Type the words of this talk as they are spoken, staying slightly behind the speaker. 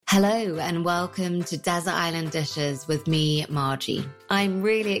Hello and welcome to Desert Island Dishes with me, Margie. I'm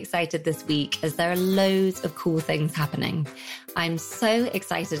really excited this week as there are loads of cool things happening. I'm so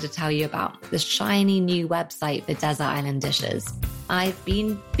excited to tell you about the shiny new website for Desert Island Dishes. I've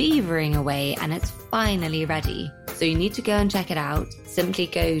been beavering away and it's finally ready. So you need to go and check it out. Simply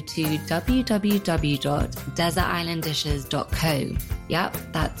go to www.desertislanddishes.co. Yep,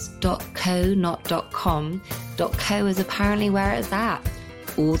 that's .co, not .com. .co is apparently where it's at.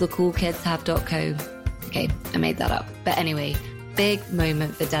 All the cool kids have .co. Okay, I made that up. But anyway, big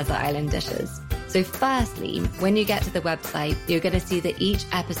moment for Desert Island Dishes. So firstly, when you get to the website, you're going to see that each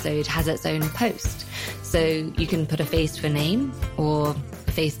episode has its own post. So you can put a face to a name or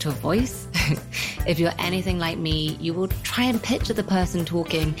a face to a voice. If you're anything like me, you will try and picture the person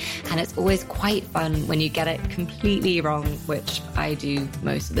talking, and it's always quite fun when you get it completely wrong, which I do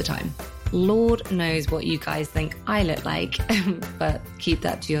most of the time. Lord knows what you guys think I look like, but keep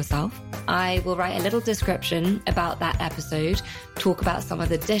that to yourself. I will write a little description about that episode, talk about some of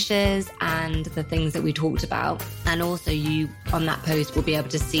the dishes and the things that we talked about. And also you on that post will be able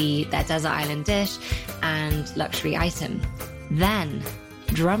to see their desert island dish and luxury item. Then,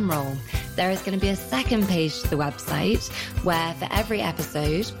 drum roll, there is going to be a second page to the website where for every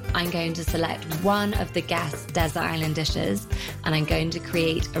episode, I'm going to select one of the guest desert island dishes and I'm going to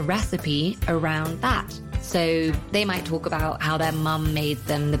create a recipe around that. So they might talk about how their mum made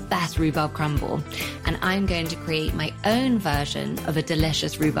them the best rhubarb crumble. And I'm going to create my own version of a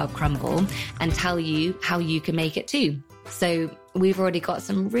delicious rhubarb crumble and tell you how you can make it too. So we've already got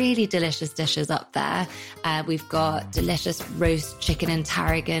some really delicious dishes up there. We've got delicious roast chicken and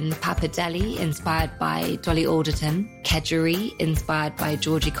tarragon pappardelle inspired by Dolly Alderton, kedgeree inspired by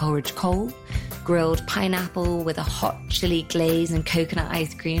Georgie Coleridge Cole, grilled pineapple with a hot chili glaze and coconut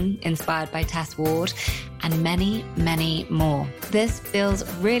ice cream inspired by Tess Ward, and many, many more. This feels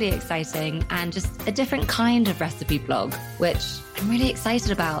really exciting and just a different kind of recipe blog, which I'm really excited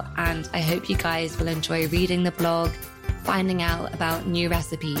about. And I hope you guys will enjoy reading the blog, finding out about new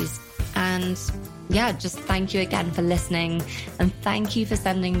recipes. And yeah, just thank you again for listening. And thank you for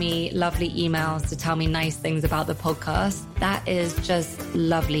sending me lovely emails to tell me nice things about the podcast. That is just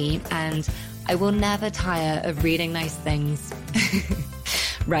lovely. And I will never tire of reading nice things.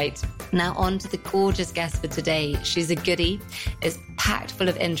 Right, now on to the gorgeous guest for today. She's a goodie, is packed full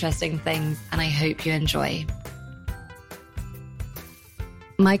of interesting things, and I hope you enjoy.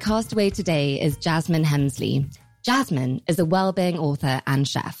 My castaway today is Jasmine Hemsley. Jasmine is a wellbeing author and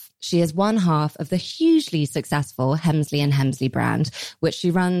chef. She is one half of the hugely successful Hemsley & Hemsley brand, which she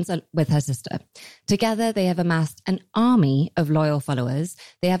runs with her sister. Together, they have amassed an army of loyal followers.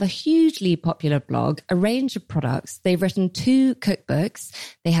 They have a hugely popular blog, a range of products. They've written 2 cookbooks.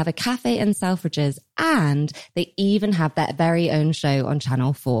 They have a cafe in Selfridges, and they even have their very own show on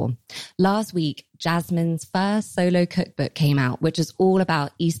Channel 4. Last week, Jasmine's first solo cookbook came out, which is all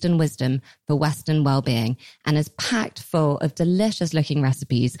about Eastern wisdom for Western well-being and is packed full of delicious looking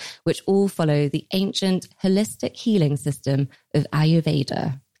recipes, which all follow the ancient holistic healing system of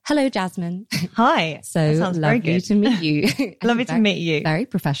Ayurveda. Hello, Jasmine. Hi. So lovely to meet you. Lovely to meet you. Very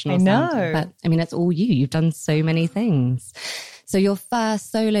professional. I know. Sounding, but I mean, it's all you. You've done so many things. So your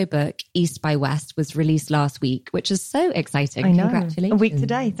first solo book, East by West, was released last week, which is so exciting. I know. Congratulations. A week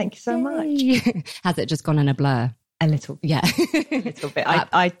today. Thank you so much. Has it just gone in a blur? A little. Yeah. A little bit.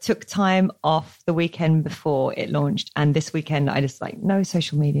 I took time off the weekend before it launched. And this weekend, I just no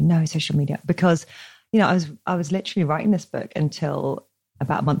social media. Because, I was literally writing this book until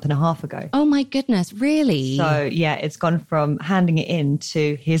about a month and a half ago. Oh my goodness, really? So yeah, it's gone from handing it in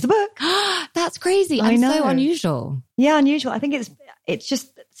to here's the book. That's crazy. I know. So unusual. Yeah, unusual. I think it's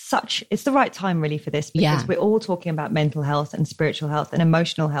just it's the right time really for this, because we're all talking about mental health and spiritual health and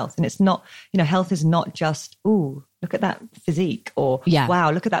emotional health. And it's not, health is not just, ooh, look at that physique, or wow,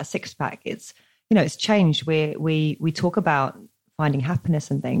 look at that six pack. It's, it's changed. We talk about finding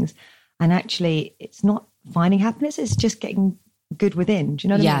happiness and things. And actually it's not finding happiness. It's just getting good within. Do you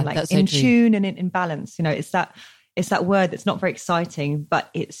know what I mean? That's in so tune and in balance. It's that word that's not very exciting, but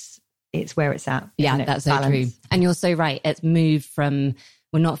it's where it's at. Yeah, that's so true. And you're so right. It's moved from,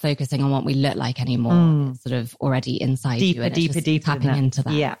 we're not focusing on what we look like anymore. It's sort of already inside you. And Deeper tapping into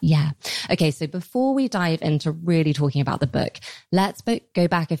that. Yeah. Okay, so before we dive into really talking about the book, let's go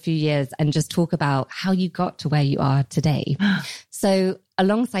back a few years and just talk about how you got to where you are today. So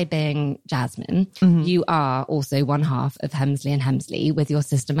alongside being Jasmine, you are also one half of Hemsley & Hemsley with your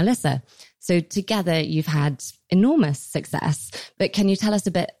sister Melissa. So together you've had enormous success, but can you tell us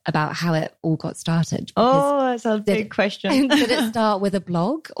a bit about how it all got started? Because that's a big question. Did it start with a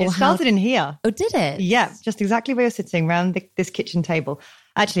blog? Or it started in here. Oh, did it? Yeah, just exactly where you're sitting around this kitchen table.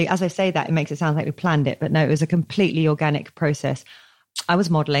 Actually, as I say that, it makes it sound like we planned it, but no, it was a completely organic process. I was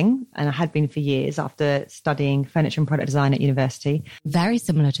modeling, and I had been for years after studying furniture and product design at university. Very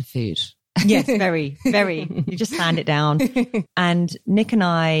similar to food. Yes, very, very. You just hand it down. And Nick and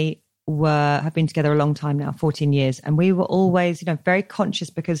I have been together a long time now, 14 years. And we were always, very conscious,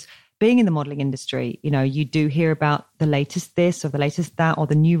 because being in the modeling industry, you do hear about the latest this or the latest that or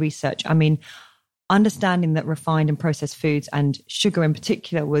the new research. I mean, understanding that refined and processed foods, and sugar in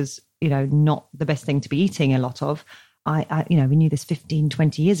particular, was, not the best thing to be eating a lot of. We knew this 15,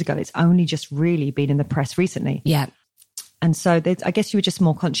 20 years ago. It's only just really been in the press recently. Yeah. And so I guess you were just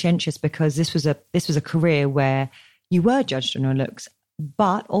more conscientious, because this was a career where you were judged on your looks,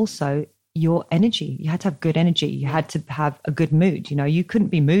 but also your energy. You had to have good energy. You had to have a good mood. You couldn't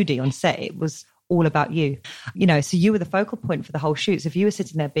be moody on set. It was all about you. So you were the focal point for the whole shoot. So if you were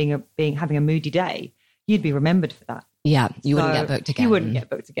sitting there having a moody day, you'd be remembered for that. Yeah, you wouldn't get booked again. You wouldn't get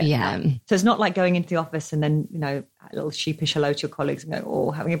booked again. Yeah. No. So it's not like going into the office and then, a little sheepish hello to your colleagues and go,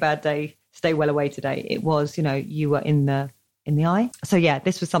 oh, having a bad day, stay well away today. It was, you were in the eye. So yeah,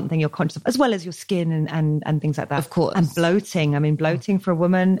 this was something you're conscious of, as well as your skin and things like that. Of course. And bloating. I mean, bloating for a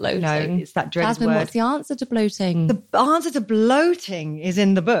woman, it's that dreaded Jasmine, word. what's the answer to bloating? The answer to bloating is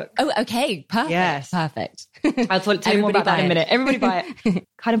in the book. Oh, okay. Perfect. Yes. Perfect. I'll tell you more about that in a minute. Everybody buy it.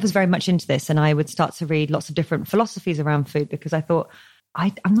 Kind of was very much into this, and I would start to read lots of different philosophies around food, because I thought,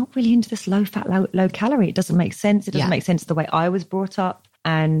 I'm not really into this low fat, low calorie. It doesn't make sense. It doesn't make sense the way I was brought up.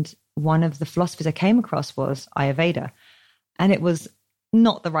 And one of the philosophies I came across was Ayurveda. And it was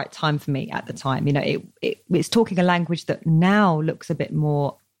not the right time for me at the time. It's talking a language that now looks a bit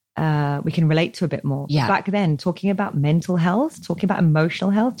more, we can relate to a bit more. Yeah. Back then, talking about mental health, talking about emotional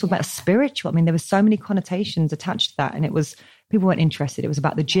health, talking about spiritual. I mean, there were so many connotations attached to that. And people weren't interested. It was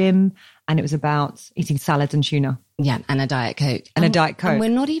about the gym, and it was about eating salads and tuna. Yeah, and a Diet Coke. And a Diet Coke. And we're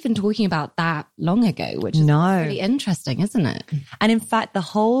not even talking about that long ago, which is really interesting, isn't it? And in fact, the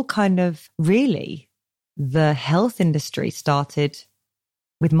whole the health industry started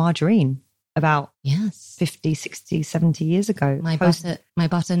with margarine about 50, 60, 70 years ago. My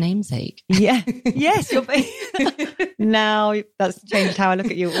butter namesake. Yeah. Yes. Now that's changed how I look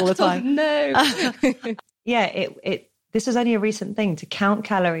at you all the time. Oh, no. Yeah. This was only a recent thing, to count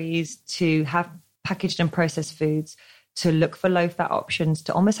calories, to have packaged and processed foods, to look for low fat options,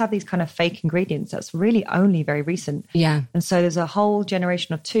 to almost have these kind of fake ingredients. That's really only very recent. Yeah. And so there's a whole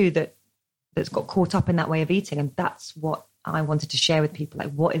generation or two that's got caught up in that way of eating. And that's what I wanted to share with people.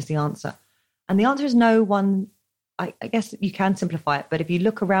 Like, what is the answer? And the answer is no one. I guess you can simplify it, but if you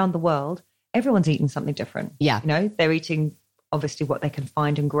look around the world, everyone's eating something different. Yeah. They're eating obviously what they can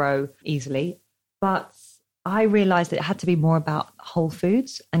find and grow easily. But I realized that it had to be more about whole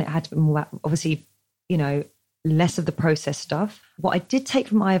foods, and it had to be more about, obviously, less of the processed stuff. What I did take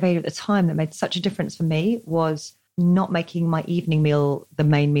from Ayurveda at the time that made such a difference for me was not making my evening meal the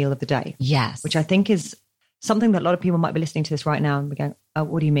main meal of the day. Yes. Which I think is something that a lot of people might be listening to this right now and be going, oh,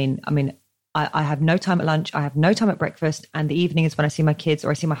 what do you mean? I mean, I have no time at lunch. I have no time at breakfast. And the evening is when I see my kids,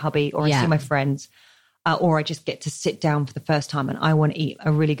 or I see my hubby, or I see my friends, or I just get to sit down for the first time and I want to eat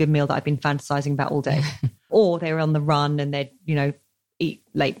a really good meal that I've been fantasizing about all day. Or they're on the run and they, eat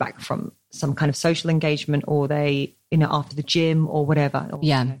late back from some kind of social engagement, or they, after the gym or whatever. Or,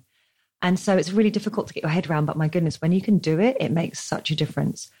 And so it's really difficult to get your head around, but my goodness, when you can do it, it makes such a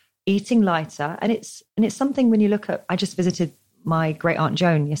difference. Eating lighter. And it's something when you look at, I just visited my great aunt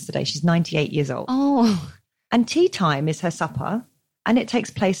Joan yesterday. She's 98 years old. Oh. And tea time is her supper, and it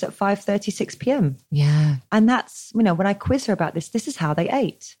takes place at 5:30, 6 p.m. Yeah. And that's, when I quiz her about this is how they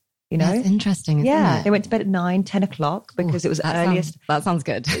ate. That's interesting, isn't it? They went to bed at 9, 10 o'clock because it was earliest. That sounds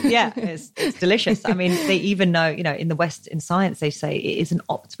good. Yeah, it's delicious. I mean, they even know, in the West, in science, they say it is an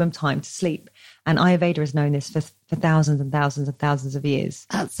optimum time to sleep. And Ayurveda has known this for thousands and thousands and thousands of years.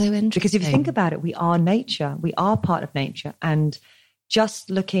 That's so interesting. Because if you think about it, we are nature. We are part of nature. And just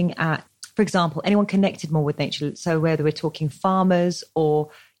looking at, for example, anyone connected more with nature. So whether we're talking farmers or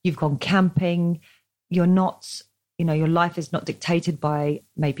you've gone camping, you're not... your life is not dictated by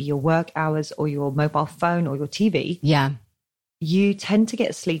maybe your work hours or your mobile phone or your TV. Yeah. You tend to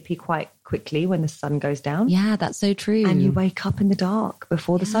get sleepy quite quickly when the sun goes down. Yeah, that's so true. And you wake up in the dark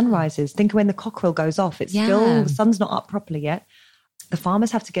before the sun rises. Think of when the cockerel goes off. It's still, the sun's not up properly yet. The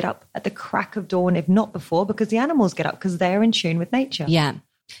farmers have to get up at the crack of dawn, if not before, because the animals get up because they're in tune with nature. Yeah.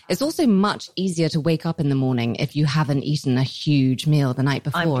 It's also much easier to wake up in the morning if you haven't eaten a huge meal the night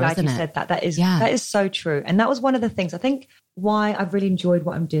before, I'm glad isn't you it? said that. That is so true. And that was one of the things, I think, why I've really enjoyed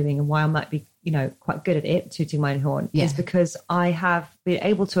what I'm doing and why I might be, quite good at it, tooting my own horn, is because I have been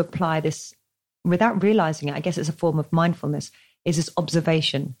able to apply this without realizing it. I guess it's a form of mindfulness is this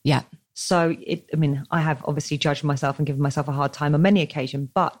observation. Yeah. So I have obviously judged myself and given myself a hard time on many occasions,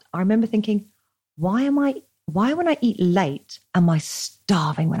 but I remember thinking, why when I eat late, am I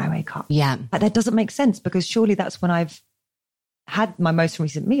starving when I wake up? Yeah. Like, that doesn't make sense, because surely that's when I've had my most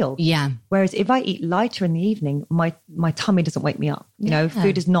recent meal. Yeah. Whereas if I eat lighter in the evening, my tummy doesn't wake me up. You know,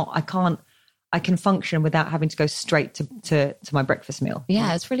 food is not, I can function without having to go straight to my breakfast meal.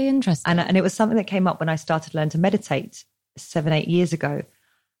 Yeah, it's really interesting. And it was something that came up when I started to learn to meditate 7-8 years ago.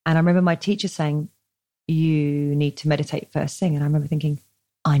 And I remember my teacher saying, you need to meditate first thing. And I remember thinking,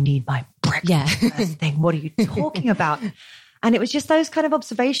 I need my breakfast first thing. What are you talking about? And it was just those kind of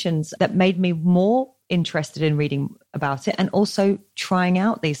observations that made me more interested in reading about it and also trying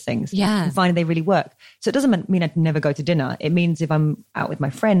out these things and finding they really work. So it doesn't mean I'd never go to dinner. It means if I'm out with my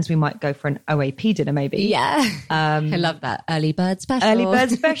friends, we might go for an OAP dinner maybe. Yeah. I love that. Early bird special. Early bird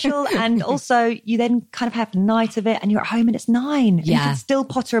special. And also you then kind of have a night of it and you're at home and it's 9. And you can still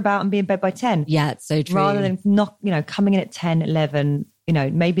potter about and be in bed by 10. Yeah, it's so true. Rather than not, coming in at 10, 11,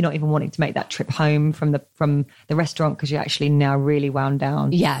 maybe not even wanting to make that trip home from the restaurant because you're actually now really wound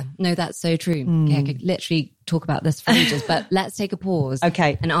down. Yeah, no, that's so true. Okay, I could literally talk about this for ages, but let's take a pause.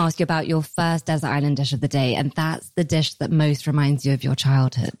 Okay. And ask you about your first desert island dish of the day. And that's the dish that most reminds you of your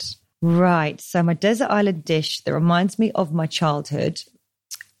childhood. Right. So my desert island dish that reminds me of my childhood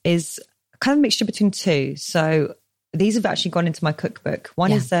is kind of a mixture between two. So these have actually gone into my cookbook.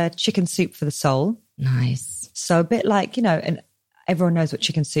 One is chicken soup for the soul. Nice. So a bit like, and everyone knows what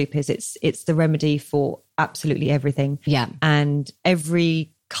chicken soup is. It's the remedy for absolutely everything. Yeah. And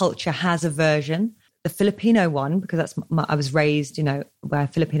every culture has a version. The Filipino one, because I was raised, by a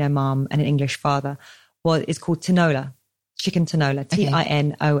Filipino mom and an English father, is called tinola, chicken tinola,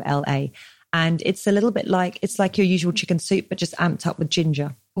 Tinola. And it's a little bit it's like your usual chicken soup, but just amped up with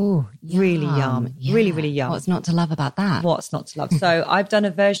ginger. Oh, really yum. Yeah. Really, really yum. What's not to love about that? What's not to love? So I've done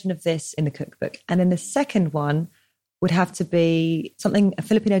a version of this in the cookbook. And then the second one would have to be a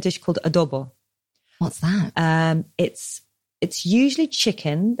Filipino dish called adobo. What's that? It's usually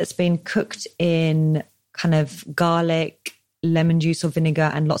chicken that's been cooked in kind of garlic, lemon juice or vinegar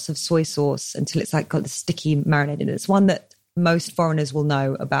and lots of soy sauce until it's like got the sticky marinade in it. It's one that most foreigners will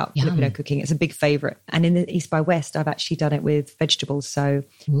know about Filipino cooking. It's a big favorite. And in the East by West, I've actually done it with vegetables. So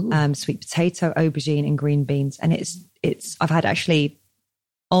sweet potato, aubergine and green beans. And I've had actually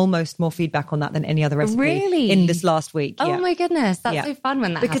almost more feedback on that than any other recipe in this last week. Oh my goodness. That's so fun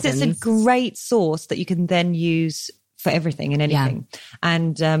when that happens. Because it's a great sauce that you can then use for everything and anything.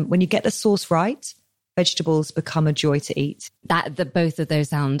 And when you get the sauce right, vegetables become a joy to eat. Both of those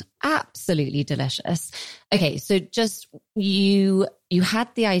sound absolutely delicious. Okay, so just you had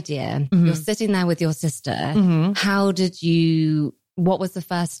the idea. You're sitting there with your sister. How did you? What was the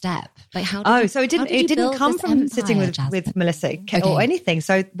first step? Like it didn't come from sitting with Melissa or anything.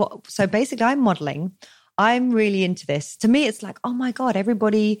 So basically, I'm modeling. I'm really into this. To me, it's like, oh my God,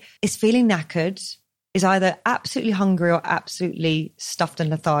 everybody is feeling knackered, is either absolutely hungry or absolutely stuffed and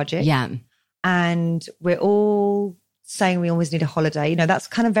lethargic. Yeah. And we're all saying we always need a holiday. That's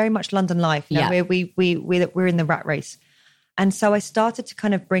kind of very much London life. We're in the rat race. And so I started to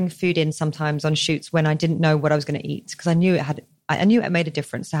kind of bring food in sometimes on shoots when I didn't know what I was going to eat, because I knew it made a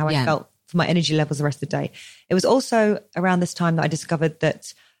difference to how I felt for my energy levels the rest of the day. It was also around this time that I discovered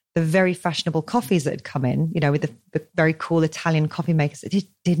that the very fashionable coffees that had come in, with the very cool Italian coffee makers, it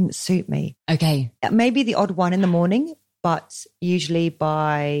didn't suit me. Okay. Maybe the odd one in the morning, but usually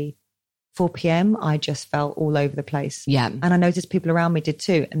by 4 p.m, I just felt all over the place. Yeah. And I noticed people around me did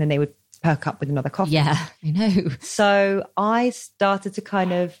too. And then they would perk up with another coffee. Yeah, I know. So I started to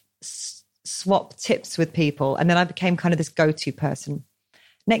kind of swap tips with people. And then I became kind of this go-to person.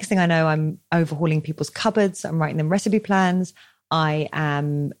 Next thing I know, I'm overhauling people's cupboards. I'm writing them recipe plans. I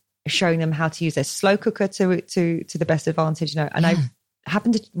am showing them how to use their slow cooker to the best advantage. And I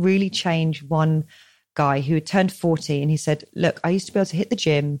happened to really change one guy who had turned 40. And he said, look, I used to be able to hit the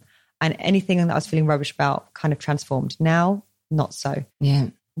gym and anything that I was feeling rubbish about kind of transformed. Now, not so. Yeah.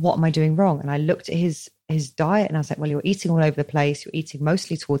 What am I doing wrong? And I looked at his diet and I was like, well, you're eating all over the place. You're eating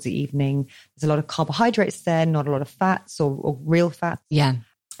mostly towards the evening. There's a lot of carbohydrates there, not a lot of fats or real fats. Yeah.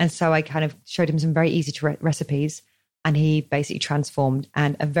 And so I kind of showed him some very easy to recipes and he basically transformed.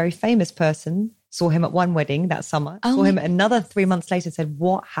 And a very famous person saw him at one wedding that summer, saw him another 3 months later and said,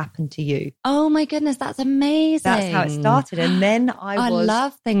 what happened to you? Oh my goodness, that's amazing. That's how it started. And then I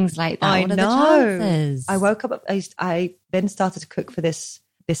love things like that. I what know. Are the chances? I woke up, I then started to cook for this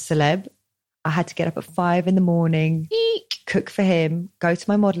celeb. I had to get up at 5 a.m, cook for him, go to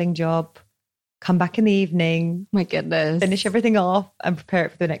my modeling job, come back in the evening. My goodness. Finish everything off and prepare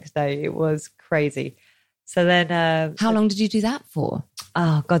it for the next day. It was crazy. So then... how long did you do that for?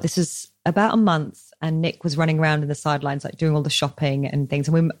 Oh, God, this was about a month. And Nick was running around in the sidelines, like doing all the shopping and things.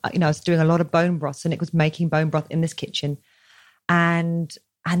 And I was doing a lot of bone broth. So Nick was making bone broth in this kitchen. And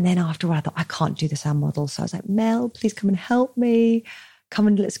then after a while, I thought, I can't do this, our model. So I was like, Mel, please come and help me. Come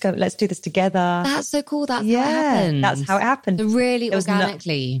and let's do this together. That's so cool. That's how it happened. That's how it happened. So really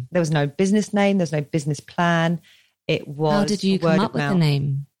organically. There was no business name. There was no business plan. It was How did you come up with the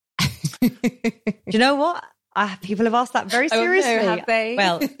name? Do you know what? People have asked that very seriously. Oh, no, have they?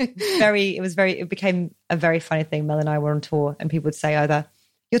 Well, it became a very funny thing. Mel and I were on tour and people would say either,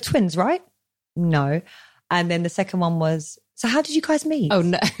 you're twins, right? No. And then the second one was, so how did you guys meet? Oh,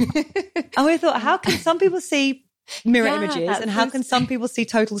 no. And we thought, how can some people see mirror images and how can some people see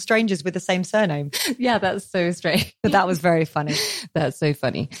total strangers with the same surname? Yeah, that's so strange. But that was very funny. That's so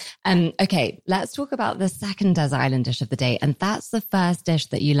funny. Okay, let's talk about the second desert island dish of the day. And that's the first dish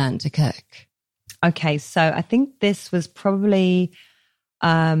that you learned to cook. Okay, so I think this was probably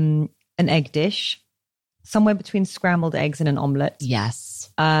an egg dish, somewhere between scrambled eggs and an omelette.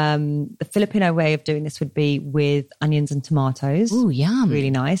 Yes. The Filipino way of doing this would be with onions and tomatoes. Ooh, yum. Really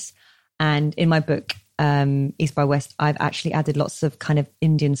nice. And in my book, East by West, I've actually added lots of kind of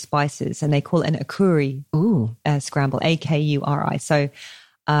Indian spices and they call it an akuri scramble, A-K-U-R-I. So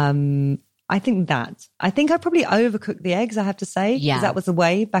I think I probably overcooked the eggs, I have to say. Yeah. Because that was the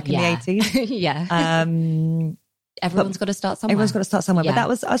way back in the 80s. Yeah. Everyone's got to start somewhere. But I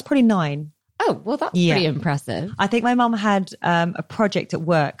was probably 9. Oh, well, that's pretty impressive. I think my mum had a project at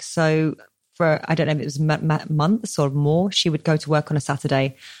work. So for, I don't know if it was months or more, she would go to work on a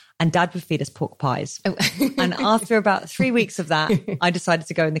Saturday and Dad would feed us pork pies. Oh. And after about 3 weeks of that, I decided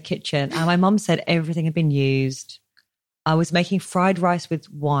to go in the kitchen and my mum said everything had been used. I was making fried rice with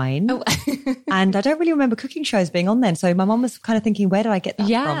wine. Oh. And I don't really remember cooking shows being on then. So my mum was kind of thinking, where did I get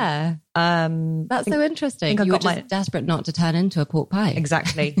that from? That's so interesting. You were just desperate not to turn into a pork pie.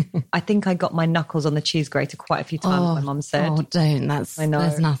 Exactly. I think I got my knuckles on the cheese grater quite a few times, my mum said. Oh, don't. There's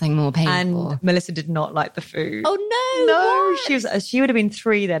nothing more painful. And Melissa did not like the food. Oh, no. No, she would have been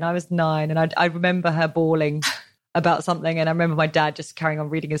 3 then. I was 9. And I remember her bawling about something, and I remember my dad just carrying on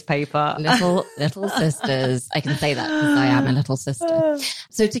reading his paper. Little sisters. I can say that because I am a little sister.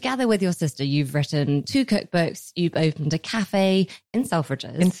 So together with your sister, you've written 2 cookbooks, you've opened a cafe in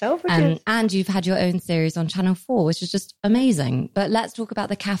Selfridges. And you've had your own series on Channel 4, which is just amazing. But let's talk about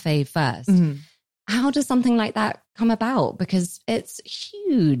the cafe first. Mm-hmm. How does something like that come about? Because it's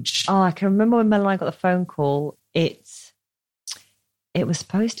huge. Oh, I can remember when Mel and I got the phone call. It was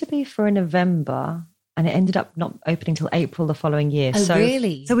supposed to be for November, and it ended up not opening till April the following year. Oh,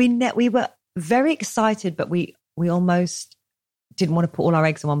 really? So we were very excited, but we almost didn't want to put all our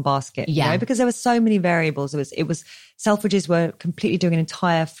eggs in one basket, because there were so many variables. It was Selfridges were completely doing an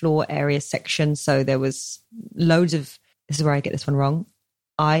entire floor area section. So there was loads of, this is where I get this one wrong,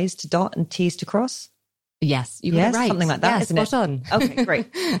 I's to dot and T's to cross. Yes, you got it right. Something like that, isn't it? Spot on. Okay, great.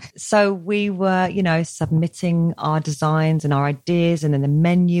 So we were, submitting our designs and our ideas and then the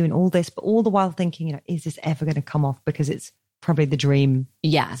menu and all this, but all the while thinking, is this ever going to come off? Because it's probably the dream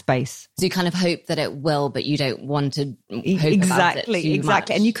space. So you kind of hope that it will, but you don't want to hope exactly, about it too much.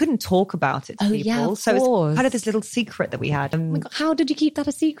 And you couldn't talk about it to people. Yeah, so it's kind of this little secret that we had. Oh my God, how did you keep that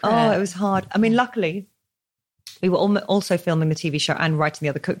a secret? Oh, it was hard. I mean, luckily, we were also filming the TV show and writing the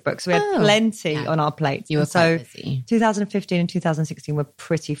other cookbooks. So we had plenty on our plates. You were quite busy. 2015 and 2016 were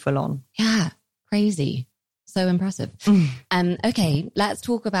pretty full on. Yeah, crazy. So impressive. Okay, let's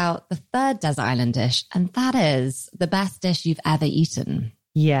talk about the third desert island dish. And that is the best dish you've ever eaten.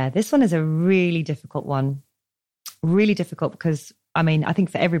 Yeah, this one is a really difficult one. Really difficult because, I think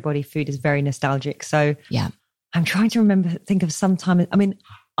for everybody, food is very nostalgic. So I'm trying to think of some time.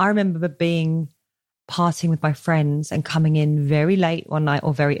 I remember partying with my friends and coming in very late one night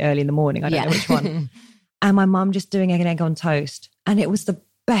or very early in the morning. I don't know which one. And my mum just doing an egg on toast. And it was the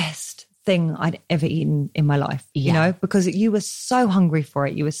best thing I'd ever eaten in my life, because you were so hungry for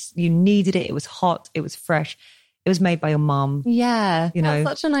it. You needed it. It was hot. It was fresh. It was made by your mum. Yeah.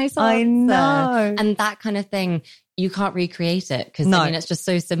 That's such a nice answer. I know. And that kind of thing, you can't recreate it because it's just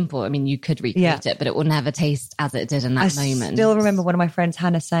so simple. You could recreate it, but it will never taste as it did in that moment. I still remember one of my friends,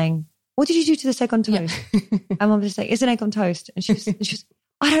 Hannah, saying, "What did you do to this egg on toast?" And Mum was like, "It's an egg on toast." And she was,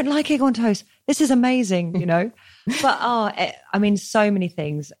 "I don't like egg on toast. This is amazing," But so many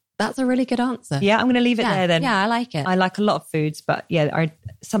things. That's a really good answer. Yeah, I'm going to leave it there then. Yeah, I like it. I like a lot of foods, but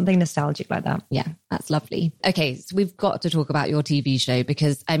something nostalgic like that. Yeah, that's lovely. Okay, so we've got to talk about your TV show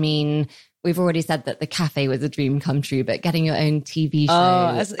because, we've already said that the cafe was a dream come true, but getting your own TV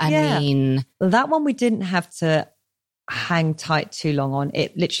show, that one we didn't have to hang tight too long on.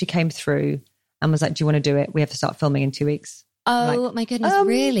 It literally came through and was like, do you want to do it? We have to start filming in 2 weeks. Oh, like, my goodness,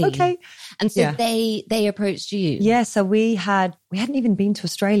 really? Okay. And so they approached you? Yeah, so we hadn't even been to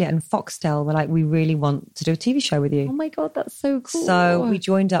Australia, and Foxtel were like, we really want to do a TV show with you. Oh my God, that's so cool. So we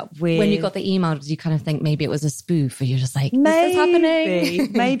joined up with... When you got the email, did you kind of think maybe it was a spoof, or you're just like, is this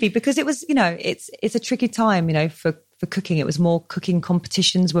happening? Maybe, because it was, it's a tricky time, for cooking. It was more cooking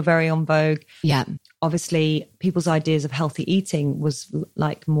competitions were very en vogue. Yeah. Obviously, people's ideas of healthy eating was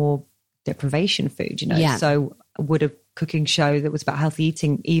like more deprivation food, Yeah. So would a cooking show that was about healthy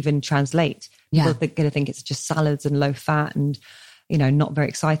eating even translate? Yeah. People are going to think it's just salads and low fat and, not very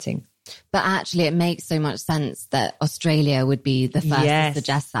exciting. But actually, it makes so much sense that Australia would be the first to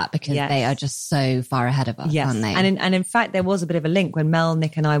suggest that, because they are just so far ahead of us, aren't they? And in fact, there was a bit of a link when Mel,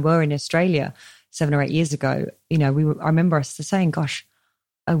 Nick and I were in Australia 7 or 8 years ago. I remember us saying, gosh,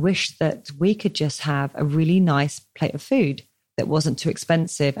 I wish that we could just have a really nice plate of food that wasn't too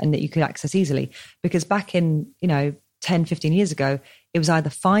expensive and that you could access easily. Because back in, 10, 15 years ago, it was either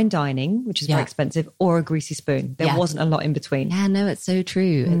fine dining, which is very expensive, or a greasy spoon. There wasn't a lot in between. Yeah, no, it's so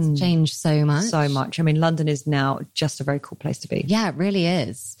true. It's changed so much. So much. I mean, London is now just a very cool place to be. Yeah, it really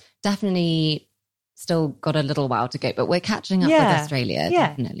is. Definitely still got a little while to go, but we're catching up with Australia,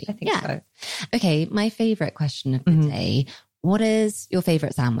 definitely. I think so. Okay, my favourite question of the day. What is your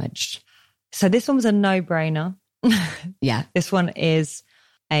favourite sandwich? So this one was a no-brainer. Yeah. This one is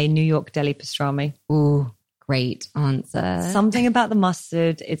a New York deli pastrami. Ooh, great answer. Something about the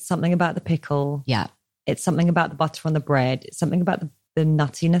mustard. It's something about the pickle. Yeah. It's something about the butter on the bread. It's something about the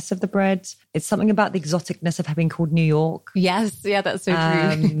nuttiness of the bread. It's something about the exoticness of having called New York. Yes. Yeah, that's so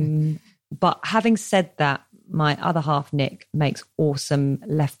true. But having said that, my other half, Nick, makes awesome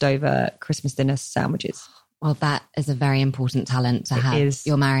leftover Christmas dinner sandwiches. Well, that is a very important talent to have. Is.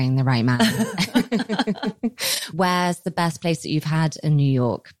 You're marrying the right man. Where's the best place that you've had a New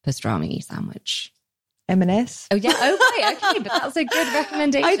York pastrami sandwich? M&S. Oh, yeah. Oh, right. Okay. But that's a good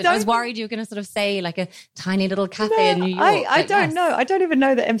recommendation. I was worried you were going to sort of say like a tiny little cafe in New York. I don't know. I don't even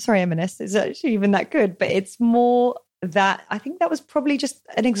know that, M&S is actually even that good, but it's more that I think that was probably just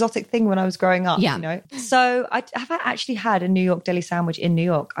an exotic thing when I was growing up. Yeah. So have I actually had a New York deli sandwich in New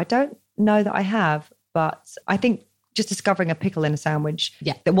York? I don't know that I have. But I think just discovering a pickle in a sandwich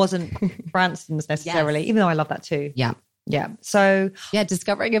that wasn't Branston's necessarily, even though I love that too. Yeah. Yeah. So... yeah,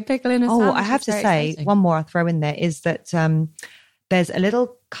 discovering a pickle in a sandwich. Oh, I have to say, one more I'll throw in there is that there's a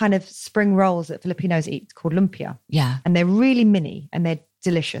little kind of spring rolls that Filipinos eat called lumpia. Yeah. And they're really mini and they're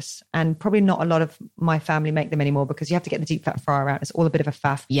delicious. And probably not a lot of my family make them anymore because you have to get the deep fat fryer out. It's all a bit of a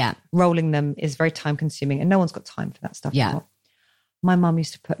faff. Yeah. Rolling them is very time consuming and no one's got time for that stuff. Yeah. Anymore. My mum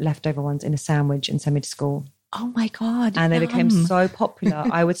used to put leftover ones in a sandwich and send me to school. Oh my God. And they became so popular.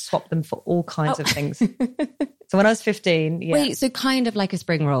 I would swap them for all kinds of things. So when I was 15. Wait, so kind of like a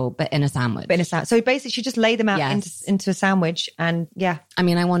spring roll, but in a sandwich. So basically she just laid them out into a sandwich and I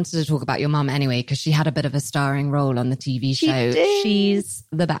mean, I wanted to talk about your mum anyway, because she had a bit of a starring role on the TV show. She's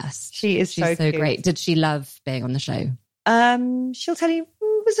the best. She's so great. Did she love being on the show? She'll tell you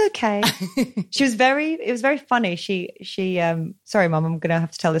it was okay. It was very funny. She sorry Mum, I'm gonna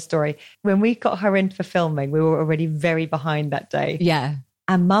have to tell this story. When we got her in for filming, we were already very behind that day. Yeah.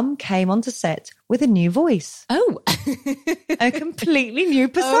 And Mum came onto set with a new voice. Oh. A completely new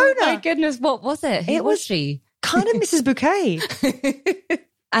persona. Oh my goodness, what was it? Who was she? Kind of Mrs. Bouquet.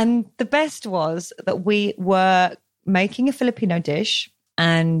 And the best was that we were making a Filipino dish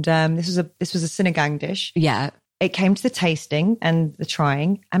and this was a sinigang dish. Yeah. It came to the tasting and the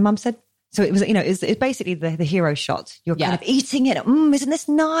trying, and Mum said, so it was, it's basically the hero shot. You're kind of eating it. Isn't this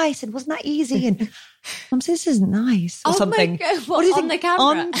nice? And wasn't that easy? And Mum says, this is nice. Or something. My God. What is on the camera?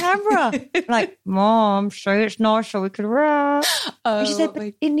 On camera. Like, Mom, show it's nice so we could wrap. And she said,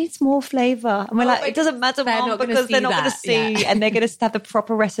 but it needs more flavour. And we're like, it doesn't matter, Mum, because they're not going to see. Yeah. And they're going to have the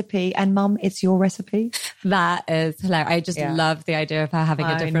proper recipe. And Mum, it's your recipe. That is hilarious. I just love the idea of her having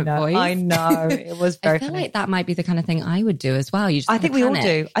a different voice. I know. It was very funny. I feel funny. like that might be the kind of thing I would do as well. I think we all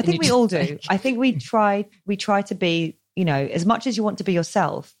do. I think we all do. I think we try to be, as much as you want to be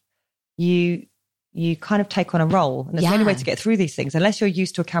yourself, you kind of take on a role. And there's the only way to get through these things, unless you're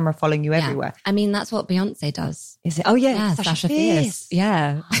used to a camera following you everywhere. I mean, that's what Beyonce does. Is it? Oh, yeah. Yeah, Sasha Fierce.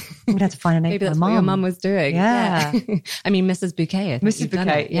 Yeah. I'm going to have to find a name Maybe for that's my what mum. your mum was doing. Yeah. I mean, Mrs. Bouquet. Mrs.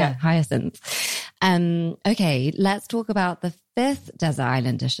 Bouquet, yeah. Hyacinth. Okay, let's talk about the fifth desert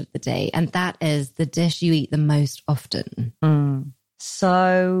island dish of the day. And that is the dish you eat the most often.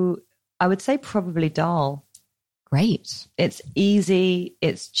 So I would say probably dal. Great. It's easy.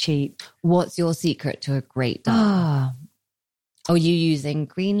 It's cheap. What's your secret to a great dal? Are you using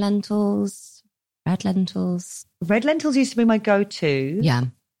green lentils, red lentils? Red lentils used to be my go-to. Yeah.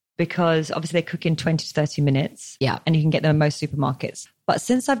 because obviously they cook in 20 to 30 minutes. Yeah. And you can get them in most supermarkets. But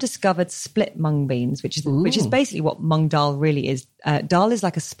since I've discovered split mung beans, which is basically what mung dal really is. Dal is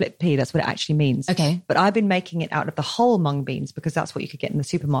like a split pea. That's what it actually means. Okay. But I've been making it out of the whole mung beans because that's what you could get in the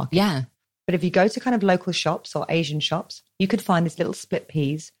supermarket. Yeah. But if you go to kind of local shops or Asian shops, you could find these little split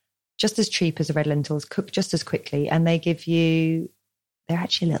peas just as cheap as the red lentils, cooked just as quickly. And they're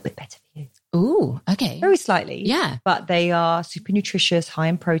actually a little bit better for you. Ooh, okay. Very slightly. Yeah. But they are super nutritious, high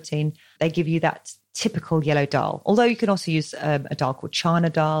in protein. They give you that typical yellow dal. Although you can also use a dal called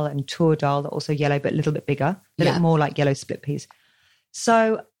chana dal and tur dal, that are also yellow, but a little bit bigger, a little more like yellow split peas.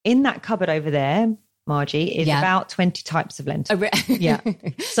 So in that cupboard over there, Margie, is about 20 types of lentils.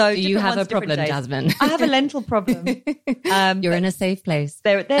 So you have a problem, Jasmine? I have a lentil problem. You're in a safe place.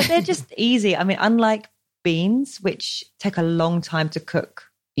 They're just easy. I mean, unlike beans, which take a long time to cook,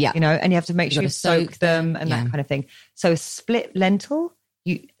 and you have to make sure you soak them and that kind of thing. So a split lentil,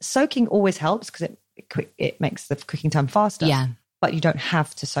 soaking always helps because it makes the cooking time faster. Yeah. But you don't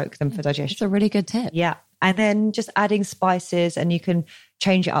have to soak them for digestion. It's a really good tip. Yeah. And then just adding spices, and you can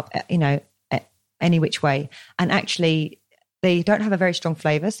change it up, any which way. And actually, they don't have a very strong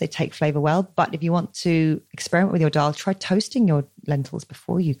flavour, so they take flavour well. But if you want to experiment with your dal, try toasting your lentils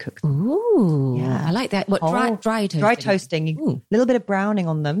before you cook them. Ooh, yeah. I like that. What, dry toasting? Dry toasting. A little bit of browning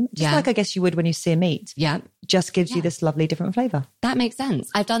on them, just like I guess you would when you sear meat. Yeah. Just gives you this lovely different flavour. That makes sense.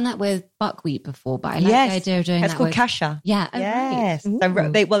 I've done that with buckwheat before, but I like the idea of doing that. It's called kasha. Yeah. Yes.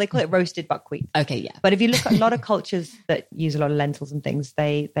 Right. They call it roasted buckwheat. Okay, yeah. But if you look at a lot of cultures that use a lot of lentils and things,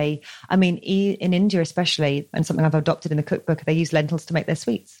 in India especially, and something I've adopted in the cookbook, they use lentils to make their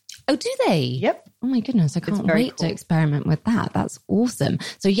sweets. Oh, do they? Yep. Oh my goodness, I can't wait to experiment with that. That's awesome.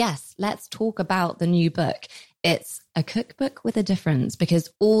 So yes, let's talk about the new book. It's a cookbook with a difference because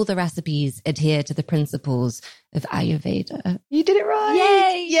all the recipes adhere to the principles of Ayurveda. You did it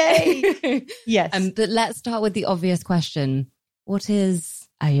right. Yay. Yes. But let's start with the obvious question. What is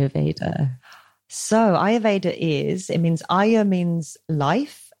Ayurveda? So Ayurveda means Aya means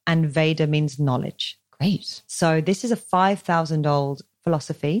life and Veda means knowledge. Great. So this is a 5,000-old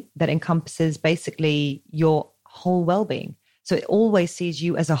philosophy that encompasses basically your whole well-being. So it always sees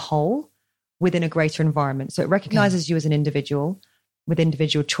you as a whole within a greater environment. So it recognizes you as an individual with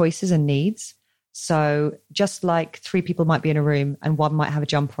individual choices and needs. So just like 3 people might be in a room and 1 might have a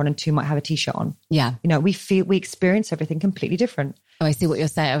jumper on and 2 might have a t-shirt on. Yeah. We experience everything completely different. Oh, I see what you're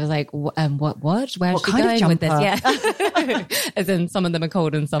saying. I was like, what? Where is she going with this? Yeah. As in some of them are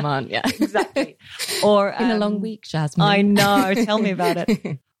cold and some aren't. Yeah. Exactly. Or been a long week, Jasmine. I know. Tell me about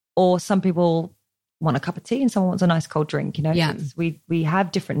it. Or some people want a cup of tea and someone wants a nice cold drink. Yeah. We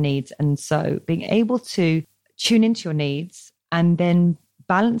have different needs. And so being able to tune into your needs and then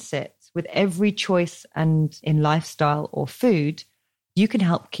balance it with every choice and in lifestyle or food, you can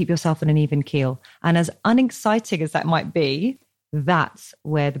help keep yourself on an even keel. And as unexciting as that might be, that's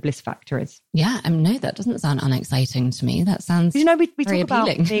where the bliss factor is. Yeah, no, that doesn't sound unexciting to me. That sounds we very talk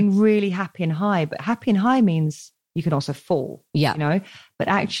appealing. About being really happy and high, but happy and high means you can also fall. Yeah. But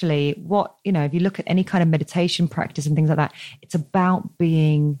actually if you look at any kind of meditation practice and things like that, it's about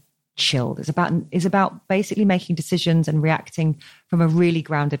being chilled. It's about basically making decisions and reacting from a really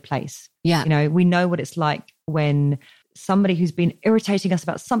grounded place. Yeah. We know what it's like when somebody who's been irritating us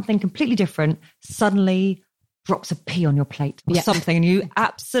about something completely different suddenly drops a pea on your plate or something, and you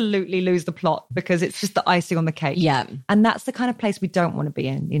absolutely lose the plot because it's just the icing on the cake. Yeah. And that's the kind of place we don't want to be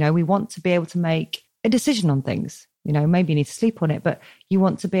in. We want to be able to make a decision on things. Maybe you need to sleep on it, but you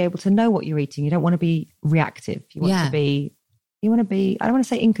want to be able to know what you're eating. You don't want to be reactive. You want to be, I don't want to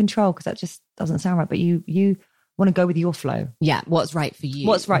say in control because that just doesn't sound right, but you want to go with your flow. Yeah. What's right for you.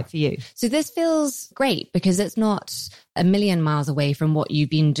 What's right for you. So this feels great because it's not a million miles away from what you've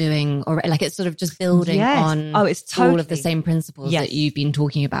been doing, or like it's sort of just building on it's totally all of the same principles that you've been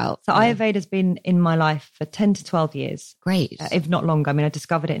talking about. So Ayurveda has been in my life for 10 to 12 years. Great. If not longer. I mean, I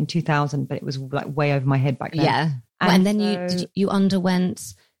discovered it in 2000, but it was like way over my head back then. Yeah. And then you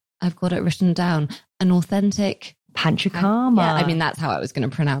underwent, I've got it written down, an authentic Panchakarma. Yeah, I mean, that's how I was going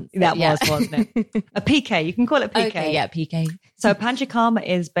to pronounce it. That wasn't it? A PK. You can call it PK. Okay, yeah, PK. So Panchakarma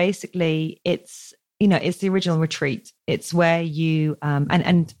is basically, it's the original retreat. It's where you,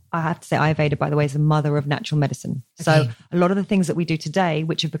 and I have to say Ayurveda, by the way, is the mother of natural medicine. So a lot of the things that we do today,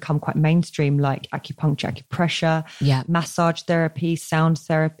 which have become quite mainstream, like acupuncture, acupressure, massage therapy, sound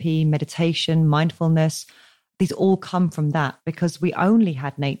therapy, meditation, mindfulness, these all come from that because we only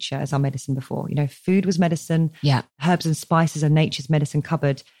had nature as our medicine before. Food was medicine. Yeah. Herbs and spices are nature's medicine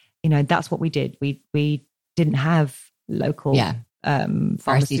cupboard. That's what we did. We didn't have local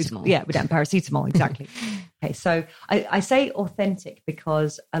paracetamol. Yeah, without paracetamol, exactly. Okay, so I say authentic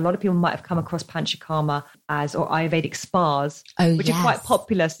because a lot of people might have come across Panchakarma or Ayurvedic spas, which are quite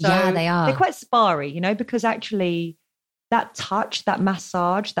popular. So yeah, they are. They're quite sparry, because actually that touch, that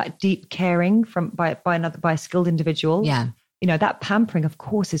massage, that deep caring by a skilled individual. Yeah. That pampering, of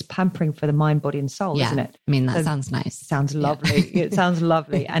course, is pampering for the mind, body and soul, isn't it? I mean, that sounds nice. Sounds lovely. It sounds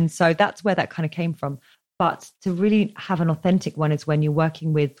lovely. And so that's where that kind of came from. But to really have an authentic one is when you're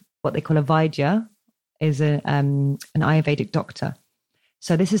working with what they call a Vaidya, is an Ayurvedic doctor.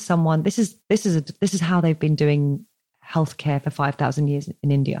 So this is how they've been doing healthcare for 5,000 years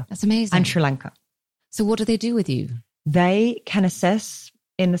in India. That's amazing. And Sri Lanka. So what do they do with you? They can assess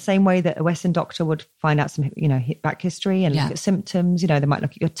in the same way that a Western doctor would find out some, back history and look at symptoms. They might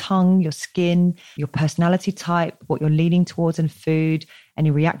look at your tongue, your skin, your personality type, what you're leaning towards in food,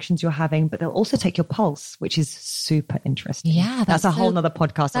 any reactions you're having, but they'll also take your pulse, which is super interesting. Yeah. That's a whole nother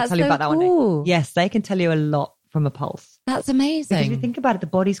podcast. I'll tell you about that one day. Yes, they can tell you a lot from a pulse. That's amazing. Because if you think about it, the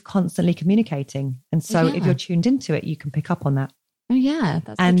body's constantly communicating. And so if you're tuned into it, you can pick up on that. Oh, yeah.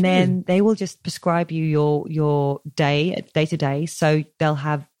 That's and then they will just prescribe you your day to day. So they'll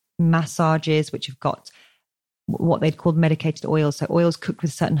have massages, which have got what they'd call medicated oils. So oils cooked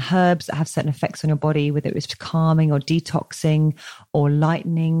with certain herbs that have certain effects on your body, whether it's calming or detoxing or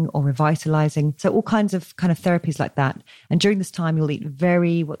lightening or revitalizing. So all kinds of therapies like that. And during this time, you'll eat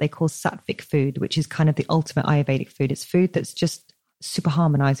what they call sattvic food, which is kind of the ultimate Ayurvedic food. It's food that's just super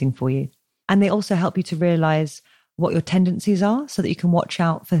harmonizing for you. And they also help you to realize what your tendencies are so that you can watch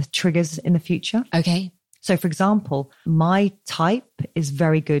out for triggers in the future. Okay. So for example, my type is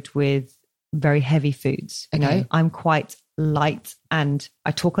very good with very heavy foods. I'm quite light and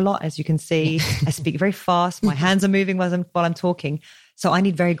I talk a lot, as you can see. I speak very fast. My hands are moving while I'm talking. So I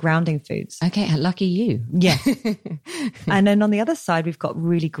need very grounding foods. Okay, lucky you. Yeah. And then on the other side, we've got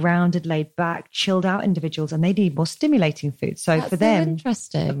really grounded, laid back, chilled out individuals, and they need more stimulating food. So that's for them,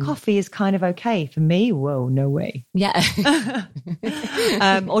 interesting. A coffee is kind of okay. For me, whoa, no way. Yeah.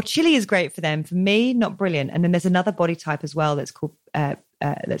 Or chili is great for them. For me, not brilliant. And then there's another body type as well that's called,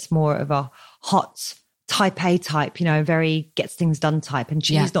 that's more of a hot type A type, very gets things done type. And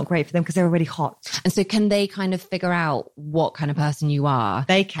chili's not great for them because they're already hot. And so can they kind of figure out what kind of person you are?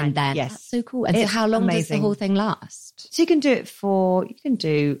 They can, and then, yes. That's so cool. And so how long does the whole thing last? So you can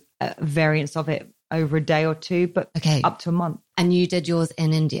do variants of it over a day or two, but up to a month. And you did yours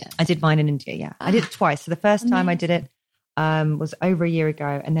in India? I did mine in India, yeah. I did it twice. So the first time I did it was over a year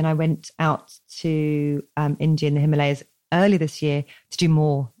ago. And then I went out to India in the Himalayas early this year to do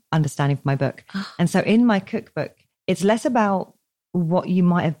more understanding for my book. And so in my cookbook, it's less about what you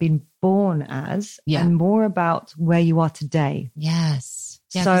might have been born as and more about where you are today. Yes.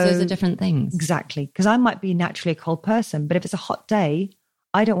 Yeah, so those are different things. Exactly. Because I might be naturally a cold person, but if it's a hot day,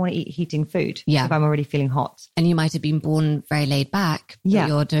 I don't want to eat heating food if I'm already feeling hot. And you might have been born very laid back, but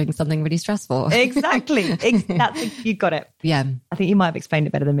you're doing something really stressful. Exactly. You got it. Yeah. I think you might have explained it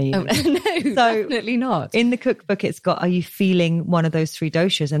better than me. Oh, no, definitely not. In the cookbook, it's got, are you feeling one of those 3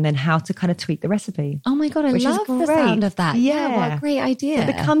 doshas? And then how to kind of tweak the recipe. Oh my God, I love the sound of that. Yeah. What a great idea. So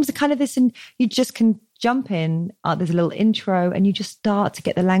it becomes kind of this, and you just can jump in. There's a little intro and you just start to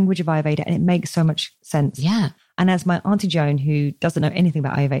get the language of Ayurveda and it makes so much sense. Yeah. And as my Auntie Joan, who doesn't know anything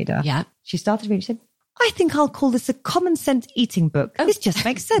about Ayurveda, she started reading, she said, I think I'll call this a common sense eating book. This just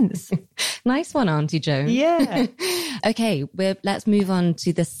makes sense. Nice one, Auntie Joan. Yeah. Okay, let's move on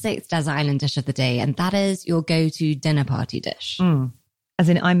to the 6th desert island dish of the day. And that is your go-to dinner party dish. As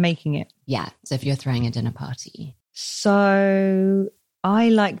in, I'm making it. Yeah. So if you're throwing a dinner party. So I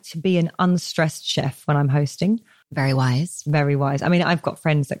like to be an unstressed chef when I'm hosting. Very wise. Very wise. I mean, I've got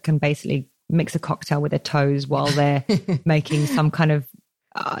friends that can basically mix a cocktail with their toes while they're making some kind of...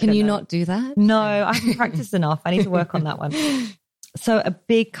 Can you not do that? No, I haven't practiced enough. I need to work on that one. So a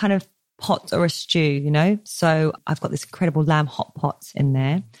big kind of pot or a stew, So I've got this incredible lamb hot pot in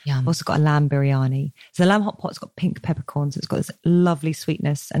there. Yum. I've also got a lamb biryani. So the lamb hot pot's got pink peppercorns. It's got this lovely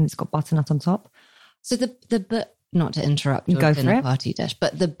sweetness and it's got butternut on top. So the book, not to interrupt your dinner party dish,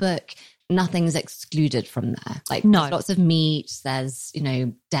 but the book, nothing's excluded from there. Like there's lots of meat. There's,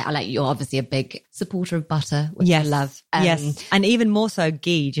 like you're obviously a big supporter of butter, which I love. Yes. And even more so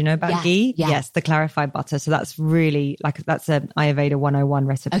ghee. Do you know about ghee? Yeah. Yes. The clarified butter. So that's really that's an Ayurveda 101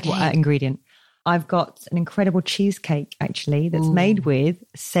 recipe ingredient. I've got an incredible cheesecake actually that's made with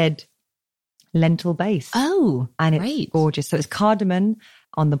said lentil base. Oh, and it's gorgeous. So it's cardamom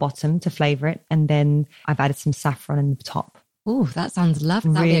on the bottom to flavor it. And then I've added some saffron in the top. Oh, that sounds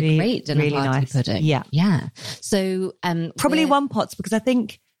lovely. That'd be a great dinner party pudding. Yeah. Yeah. So probably one pot, because I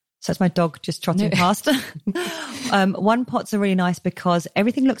think So that's my dog just trotting past. One pots are really nice because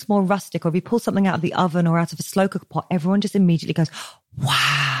everything looks more rustic, or if you pull something out of the oven or out of a slow cooker pot, everyone just immediately goes,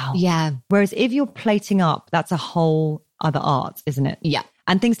 wow. Yeah. Whereas if you're plating up, that's a whole other art, isn't it? Yeah.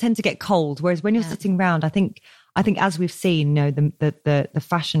 And things tend to get cold. Whereas when you're sitting around, I think as we've seen, the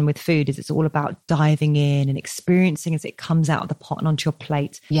fashion with food is it's all about diving in and experiencing as it comes out of the pot and onto your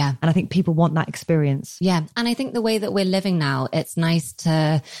plate. Yeah. And I think people want that experience. Yeah. And I think the way that we're living now, it's nice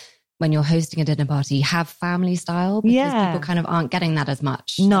to, when you're hosting a dinner party, have family style, because people kind of aren't getting that as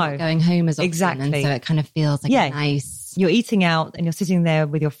much. No. Going home as often. Exactly. And so it kind of feels like nice. You're eating out and you're sitting there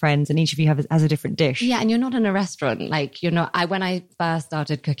with your friends and each of you has a different dish. Yeah. And you're not in a restaurant. Like you're not, when I first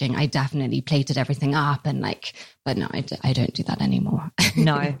started cooking, I definitely plated everything up and but no, I don't do that anymore.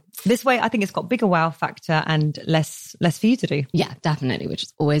 No. This way, I think it's got bigger wow factor and less for you to do. Yeah, definitely, which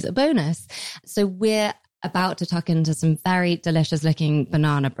is always a bonus. So we're about to tuck into some very delicious looking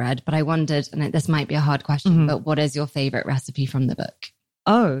banana bread, but I wondered, and this might be a hard question, but what is your favorite recipe from the book?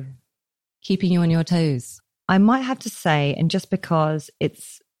 Oh. Keeping you on your toes. I might have to say, and just because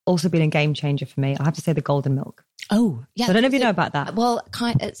it's also been a game changer for me, I have to say the golden milk. Oh, yeah. So I don't know if you know about that. Well,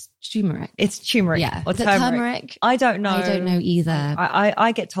 it's turmeric. It's turmeric. Yeah. Or is it turmeric? I don't know. I don't know either.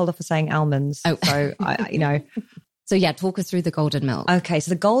 I get told off for saying almonds. Oh. So, So yeah, talk us through the golden milk. Okay, so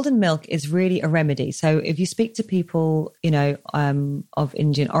the golden milk is really a remedy. So if you speak to people, of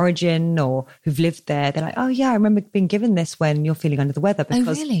Indian origin or who've lived there, they're like, oh yeah, I remember being given this when you're feeling under the weather,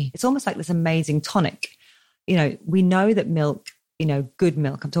 because it's almost like this amazing tonic. We know that milk, good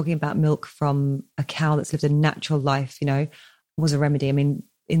milk, I'm talking about milk from a cow that's lived a natural life, was a remedy. I mean,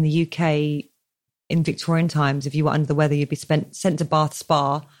 in the UK, in Victorian times, if you were under the weather, you'd be sent to Bath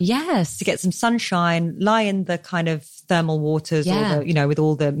Spa. Yes. To get some sunshine, lie in the kind of thermal waters or with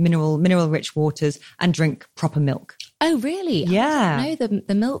all the mineral rich waters and drink proper milk. Oh, really? Yeah. I didn't know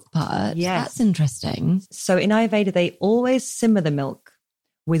the milk part. Yes. That's interesting. So in Ayurveda, they always simmer the milk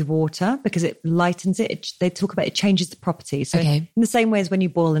with water because it lightens it. They talk about it changes the properties. So in the same way as when you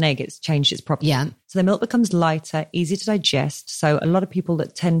boil an egg, it's changed its properties. Yeah. So the milk becomes lighter, easier to digest. So a lot of people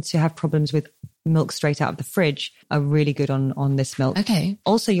that tend to have problems with milk straight out of the fridge are really good on this milk. Okay.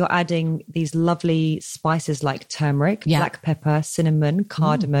 Also, you're adding these lovely spices like turmeric, black pepper, cinnamon,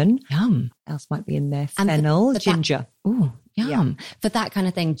 cardamom. Yum. What else might be in there? Fennel, ginger. Oh, yum. Yeah. For that kind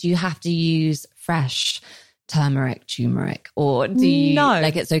of thing, do you have to use fresh turmeric, or do you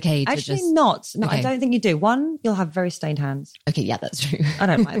it's okay to actually just... not. No, okay. I don't think you do. One, you'll have very stained hands. Okay, yeah, that's true. I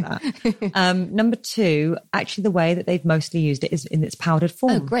don't like that. Number two, actually the way that they've mostly used it is in its powdered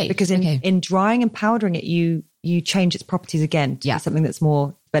form. Oh, great. Because in drying and powdering it, you change its properties again to something that's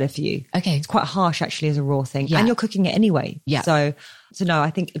more better for you. Okay. It's quite harsh actually as a raw thing. And you're cooking it anyway. Yeah. So no, I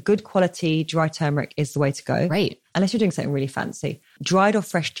think a good quality dry turmeric is the way to go. Great. Unless you're doing something really fancy. Dried or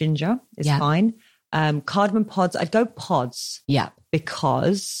fresh ginger is fine. Cardamom pods, I'd go pods. Yeah.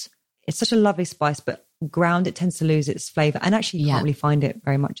 Because it's such a lovely spice, but ground, it tends to lose its flavour. And actually, you can't really find it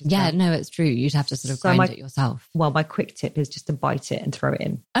very much. No, it's true. You'd have to sort of grind it yourself. Well, my quick tip is just to bite it and throw it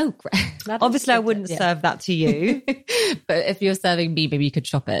in. Oh, great. Obviously, I wouldn't serve that to you. But if you're serving me, maybe you could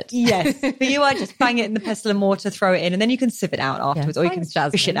chop it. Yes. For you, I just bang it in the pestle and mortar, throw it in, and then you can sieve it out afterwards, or you can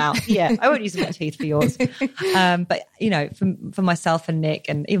fish it out. Yeah, I won't use my teeth for yours. But, for myself and Nick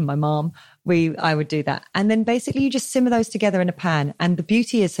and even my mom, I would do that. And then basically you just simmer those together in a pan. And the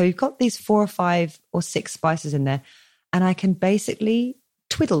beauty is, so you've got these 4 or 5 or 6 spices in there, and I can basically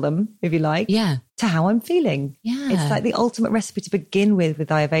twiddle them, if you like, to how I'm feeling. Yeah. It's like the ultimate recipe to begin with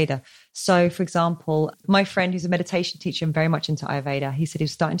Ayurveda. So, for example, my friend who's a meditation teacher and very much into Ayurveda, he said he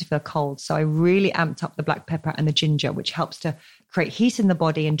was starting to feel cold. So I really amped up the black pepper and the ginger, which helps to create heat in the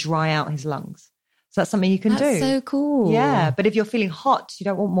body and dry out his lungs. So that's something you can do. That's so cool. Yeah. But if you're feeling hot, you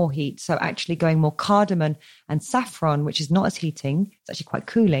don't want more heat. So actually going more cardamom and saffron, which is not as heating, it's actually quite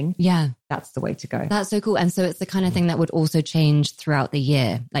cooling. Yeah. That's the way to go. That's so cool. And so it's the kind of thing that would also change throughout the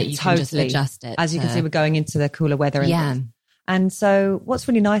year. Like you can just adjust it. As you can see, we're going into the cooler weather. And so what's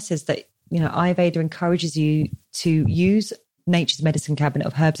really nice is that, Ayurveda encourages you to use nature's medicine cabinet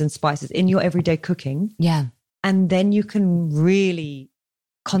of herbs and spices in your everyday cooking. Yeah. And then you can really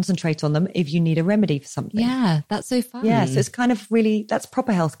concentrate on them if you need a remedy for something. Yeah, that's so fun. Yeah, so it's kind of really, that's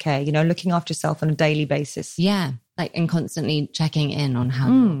proper healthcare, looking after yourself on a daily basis. Yeah, and constantly checking in on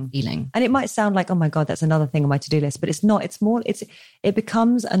how you're feeling. And it might sound like, oh my God, that's another thing on my to-do list, but it's not. It's more, it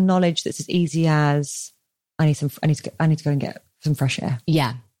becomes a knowledge that's as easy as I need to go and get some fresh air.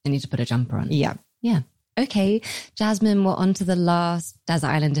 Yeah, I need to put a jumper on. Yeah. Yeah. Okay, Jasmine, we're on to the last desert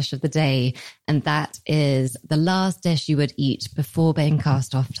island dish of the day, and that is the last dish you would eat before being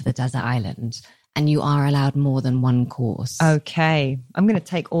cast off to the desert island. and you are allowed more than one course. Okay. I'm going to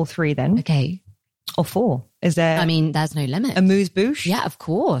take all 3 then. Okay. Or 4. Is there? I mean, there's no limit. Amuse-bouche? Yeah, of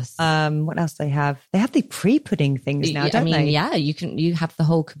course. What else they have? They have the pre-pudding things now, don't they? Yeah, you have the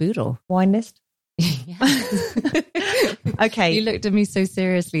whole caboodle. Wine list? Yeah. Okay. You looked at me so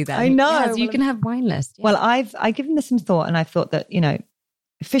seriously then. I know. Yes, you can have wine list. Yeah. Well, I've given this some thought, and I've thought that,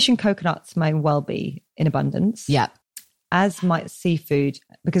 fish and coconuts may well be in abundance. Yeah. As might seafood,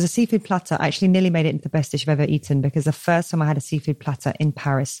 because a seafood platter, I actually nearly made it into the best dish I've ever eaten, because the first time I had a seafood platter in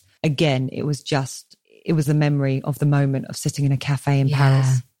Paris, again, it was the memory of the moment of sitting in a cafe in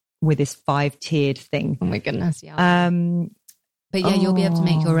Paris with this 5-tiered thing. Oh my goodness, yeah. But yeah, you'll be able to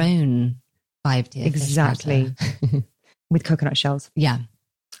make your own 5-tier. Exactly. With coconut shells. Yeah.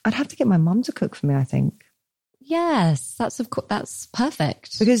 I'd have to get my mum to cook for me, I think. Yes, that's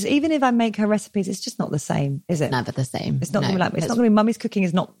perfect. Because even if I make her recipes, it's just not the same, is it? Never the same. It's not going to be mummy's cooking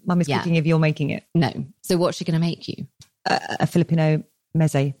is not mummy's cooking if you're making it. No. So what's she going to make you? A Filipino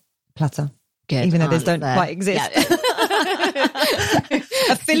meze platter. Good even though answer. those don't quite exist. Yeah.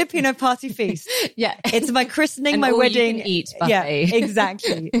 A Filipino party feast. Yeah. It's my christening, and my wedding. You can eat buffet. Yeah,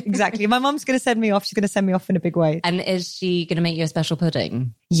 exactly. My mom's going to send me off. She's going to send me off in a big way. And is she going to make you a special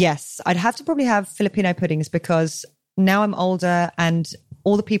pudding? Yes. I'd have to probably have Filipino puddings, because now I'm older and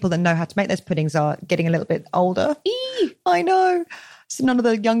all the people that know how to make those puddings are getting a little bit older. I know. So none of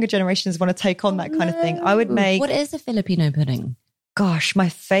the younger generations want to take on that kind of thing. I would make... What is a Filipino pudding? Gosh, my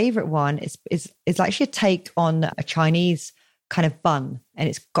favorite one is actually a take on a Chinese kind of bun, and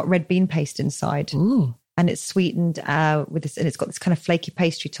it's got red bean paste inside. Ooh. And it's sweetened with this, and it's got this kind of flaky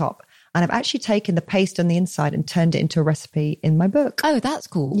pastry top. And I've actually taken the paste on the inside and turned it into a recipe in my book. Oh, that's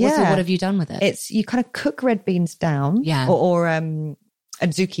cool. Yeah. So what have you done with it? You kind of cook red beans down, yeah, or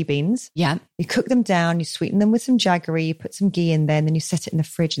adzuki beans. Yeah. You cook them down, you sweeten them with some jaggery, you put some ghee in there, and then you set it in the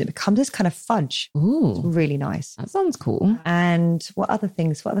fridge, and it becomes this kind of fudge. Ooh. It's really nice. That sounds cool. And what other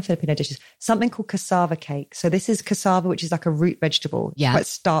Filipino dishes? Something called cassava cake. So this is cassava, which is like a root vegetable. Yeah. Quite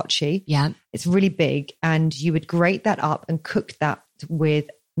starchy. Yeah. It's really big, and you would grate that up and cook that with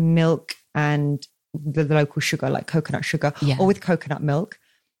milk and the local sugar, like coconut sugar, or with coconut milk,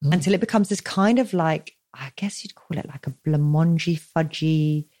 until it becomes this kind of like, I guess you'd call it like a blancmange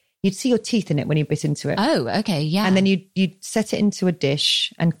fudgy. You'd see your teeth in it when you bit into it. Oh, okay, yeah. And then you'd set it into a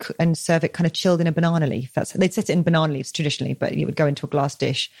dish and serve it kind of chilled in a banana leaf. They'd set it in banana leaves traditionally, but it would go into a glass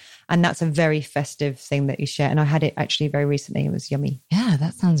dish. And that's a very festive thing that you share. And I had it actually very recently. It was yummy. Yeah,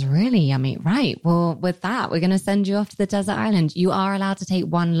 that sounds really yummy. Right. Well, with that, we're going to send you off to the desert island. You are allowed to take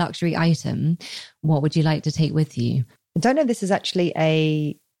one luxury item. What would you like to take with you? I don't know if this is actually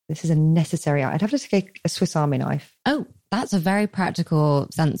a necessary. I'd have to take a Swiss Army knife. Oh, that's a very practical,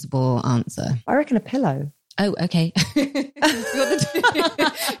 sensible answer. I reckon a pillow. Oh, okay. You've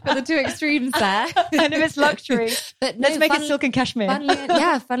got the two extremes there. I know it's luxury. But let's make it silk and cashmere.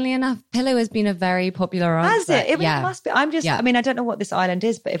 Funnily enough, pillow has been a very popular answer. Has it? It must be. I'm just, I mean, I don't know what this island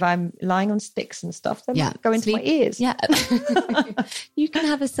is, but if I'm lying on sticks and stuff, then go into my ears. Yeah. You can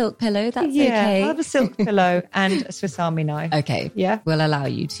have a silk pillow. That's okay. I'll have a silk pillow and a Swiss Army knife. Okay. Yeah. We'll allow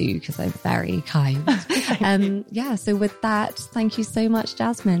you to, because I'm very kind. So with that, thank you so much,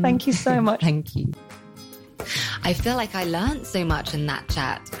 Jasmine. Thank you so much. Thank you. I feel like I learned so much in that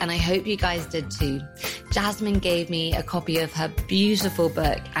chat, and I hope you guys did too. Jasmine gave me a copy of her beautiful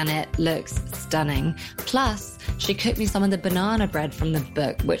book, and it looks stunning. Plus, she cooked me some of the banana bread from the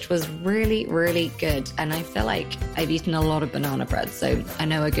book, which was really, really good. And I feel like I've eaten a lot of banana bread, so I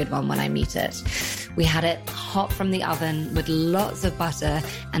know a good one when I meet it. We had it hot from the oven with lots of butter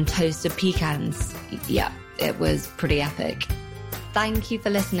and toasted pecans. Yeah, it was pretty epic. Thank you for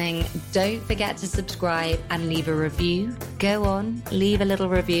listening. Don't forget to subscribe and leave a review. Go on, leave a little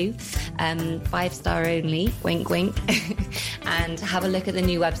review. 5-star only, wink, wink. And have a look at the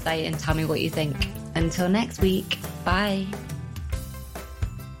new website and tell me what you think. Until next week, bye.